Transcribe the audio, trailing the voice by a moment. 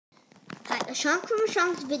Shank from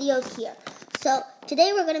Shank's videos here. So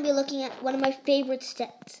today we're going to be looking at one of my favorite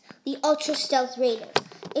sets, the Ultra Stealth Raider.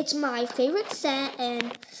 It's my favorite set,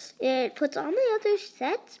 and it puts all my other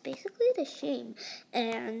sets basically to shame.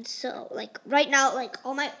 And so, like, right now, like,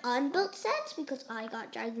 all my unbuilt sets, because I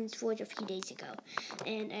got Dragon's Forge a few days ago,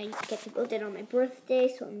 and I get to build it on my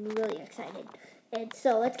birthday, so I'm really excited. And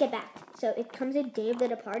so, let's get back. So, it comes in Day of the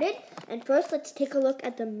Departed, and first, let's take a look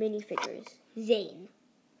at the minifigures. Zane.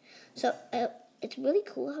 So, it's really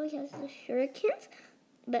cool how he has the shurikens,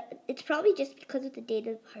 but it's probably just because of the Day of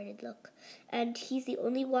the Departed look. And he's the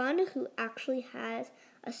only one who actually has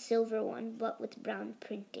a silver one, but with brown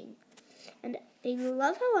printing. And I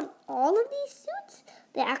love how on all of these suits,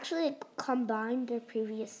 they actually combine their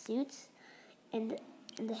previous suits, and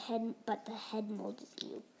the head mold is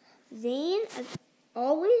new. Zane, as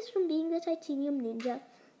always from being the Titanium Ninja,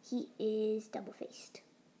 he is double-faced.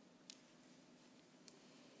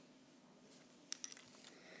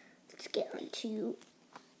 Let's get on to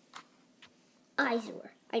Izor.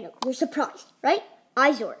 I know, you're surprised, right?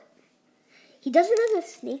 Izor. He doesn't have the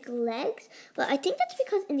snake legs, but I think that's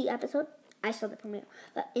because in the episode, I saw the premiere,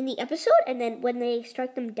 but in the episode, and then when they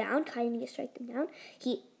strike them down, kind of strike them down,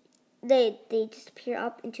 they disappear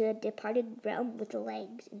up into a departed realm with the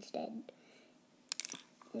legs instead.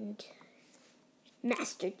 And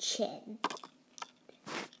Master Chen.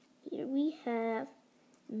 Here we have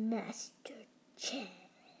Master Chen.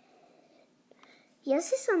 He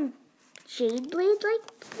has this Jade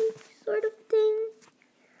Blade-like sort of thing.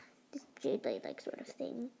 This Jade Blade-like sort of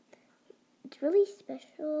thing. It's really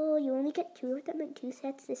special. You only get 2 of them in 2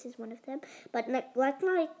 sets. This is one of them. But not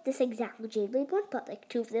like this exact Jade Blade one, but like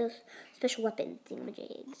 2 of those special weapon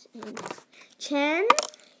thingamajades. And Chen,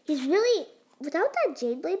 he's really, without that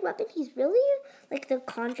Jade Blade weapon, he's really like the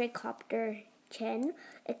Conjure-Copter Chen,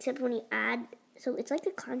 except when you add, so it's like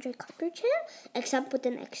the Conjure-Copter Chen, except with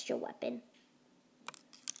an extra weapon.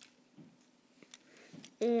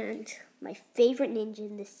 And my favorite ninja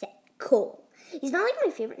in this set, Cole. He's not like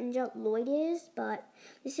my favorite ninja, Lloyd is, but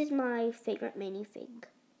this is my favorite minifig.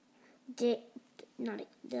 Jay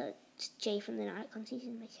from the Nauticon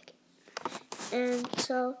season, my second. And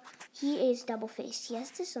so he is double-faced. He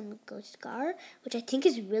has this ghost scar, which I think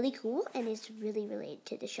is really cool and is really related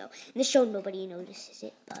to the show. In the show, nobody notices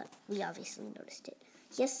it, but we obviously noticed it.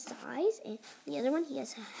 He has size, and the other one, he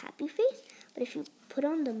has a happy face. But if you put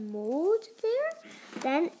on the mold there,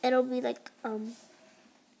 then it'll be like, I'm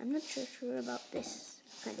not sure about this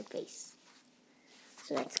kind of face.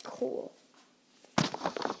 So that's cool. Now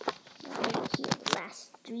here, the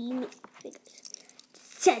last 3 figures.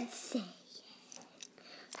 Sensei.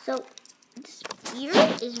 So this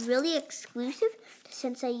beard is really exclusive to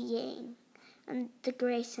Sensei Yang. And the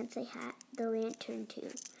gray Sensei hat, the lantern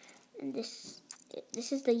too. And this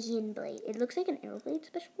is the Yin Blade. It looks like an arrow blade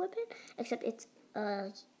special weapon, except it's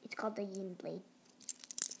called the Yin Blade.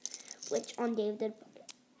 Which on the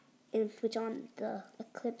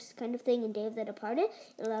Eclipse kind of thing in Day of the Departed,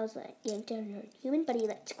 it allows Yang to turn human, but he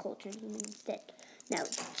lets Cole turn human instead. Now,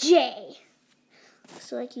 Jay.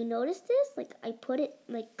 So, like, you notice this? Like, I put it,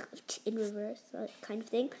 like, in reverse, kind of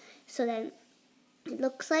thing. So then, it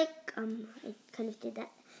looks like, I kind of did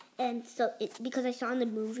that. And so, because I saw in the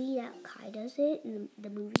movie that Kai does it, in the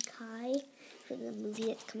movie Kai, for the movie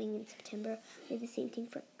that's coming in September, they did the same thing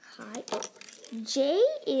for Kai. Oh, Jay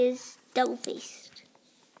is double-faced.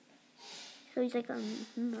 So he's like, I'm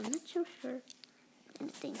not so sure.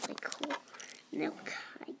 And things like cool. Now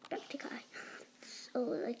Kai, back to Kai. So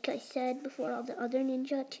like I said before, all the other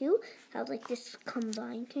ninja too have like this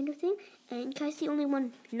combined kind of thing. And Kai's the only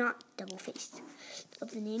one not double-faced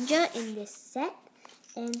of the ninja in this set.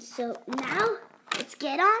 And so now let's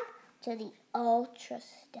get on to the Ultra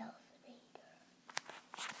Stealth Raider.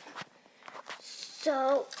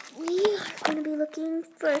 So we are going to be looking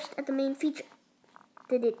first at the main feature,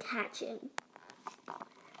 the detaching.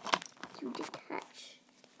 To detach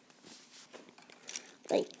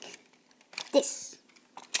like this.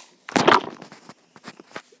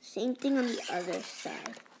 Same thing on the other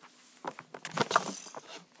side.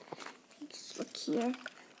 Just look here,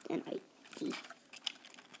 and I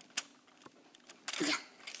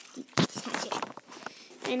detach it.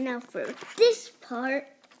 And now for this part,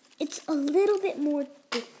 it's a little bit more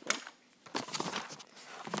different.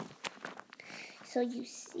 So you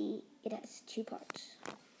see, it has 2 parts.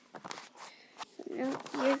 Now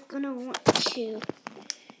you're going to want to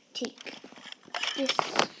take this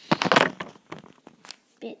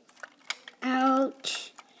bit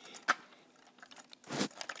out.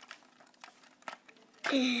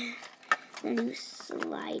 And then you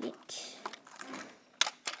slide it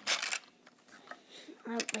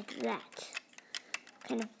out like that.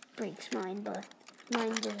 kind of breaks mine, but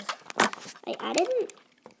mine does. I added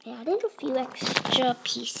a few extra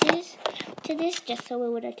pieces to this just so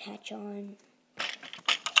it would attach on.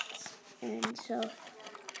 And so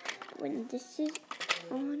when this is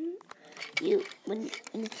on, when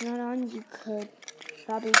it's not on, you could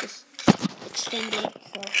probably just extend it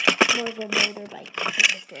so more of a motorbike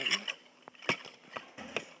kind of thing.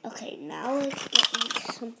 Okay, now let's get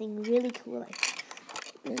into something really cool.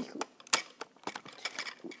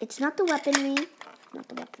 It's not the weaponry.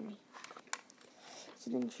 So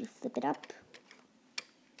then if you flip it up,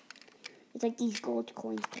 it's like these gold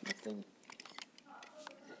coins kind of thing.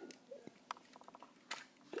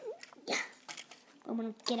 Yeah. I'm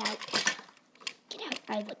gonna get out.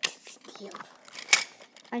 I want to steal.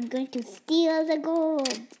 I'm going to steal the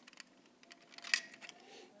gold.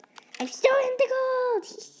 I've stolen the gold.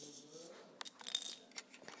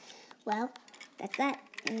 Well, that's that.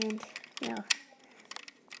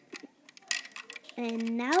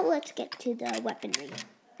 And now let's get to the weaponry.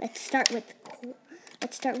 Let's start with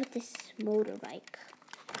this motorbike.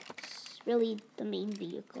 It's really the main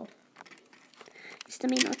vehicle. It's the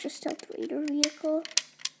main Ultra Stealth Raider vehicle.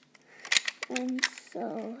 And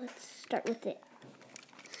so let's start with it.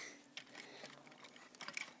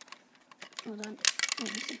 Hold on. I'm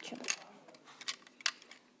in some trouble.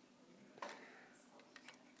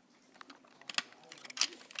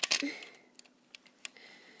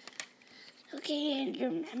 Okay, and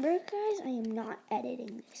remember, guys, I am not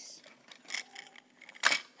editing this.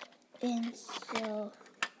 And so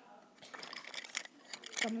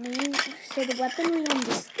the weaponry on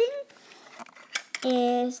this thing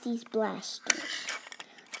is these blasters.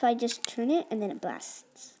 So I just turn it and then it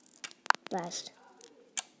blasts. Blast.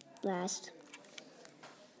 Blast.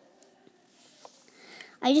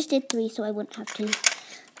 I just did 3 so I wouldn't have to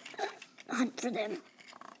hunt for them.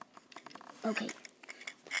 Okay.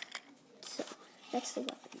 So that's the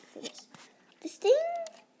weapon for this. This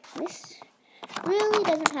really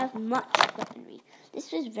doesn't have much weaponry.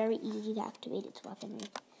 This was very easy to activate its weaponry.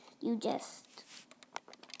 You just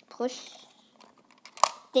push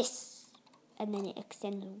this, and then it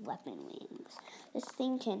extends weapon wings. This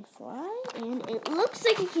thing can fly, and it looks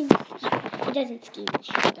like it can. It doesn't ski the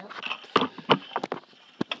shit though.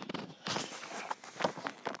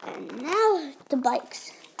 And now the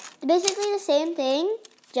bikes. They're basically the same thing,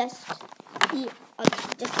 just the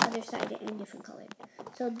other side in a different color.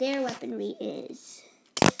 So their weaponry is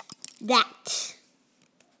that.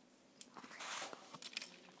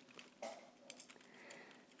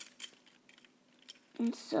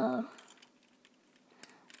 And so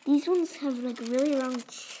these ones have like really long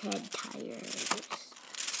tread tires.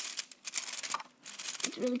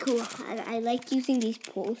 It's really cool. I like using these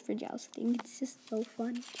poles for jousting. It's just so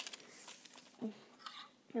fun.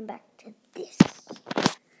 And back to this.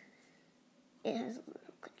 It has a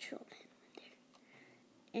little control panel in there.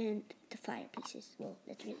 And the fire pieces. Well,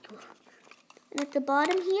 that's really cool. And at the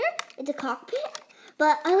bottom here, it's a cockpit.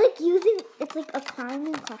 But I like using, it's like a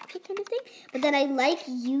climbing cockpit kind of thing. But then I like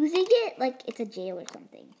using it like it's a jail or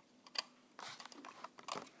something.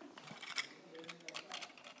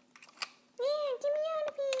 Yeah, get me out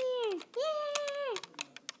of here.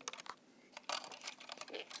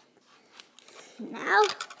 Yeah. Now,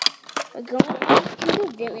 we're going to the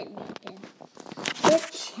villain weapon. The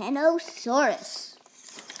Chenosaurus.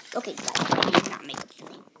 Okay, guys, I did not make up the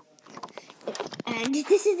name. And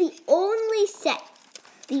this is the only set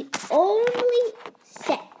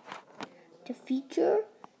to feature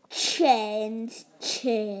Chen's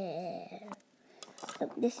chair.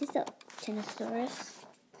 So this is the Chenosaurus,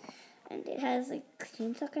 and it has like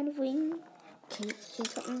chainsaw kind of wing,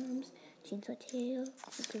 chainsaw arms, chainsaw tail,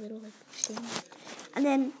 like a little like thing. And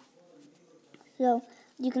then, so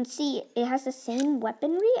you can see it has the same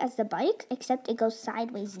weaponry as the bike, except it goes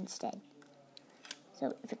sideways instead.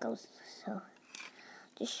 So if it goes, so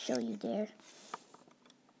just show you there.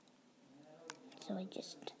 So I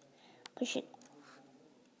just push it.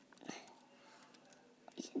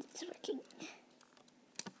 It's working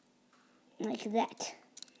like that.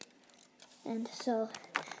 And so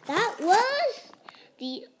that was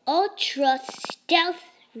the Ultra Stealth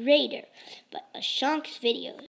Raider, but a Shank's video.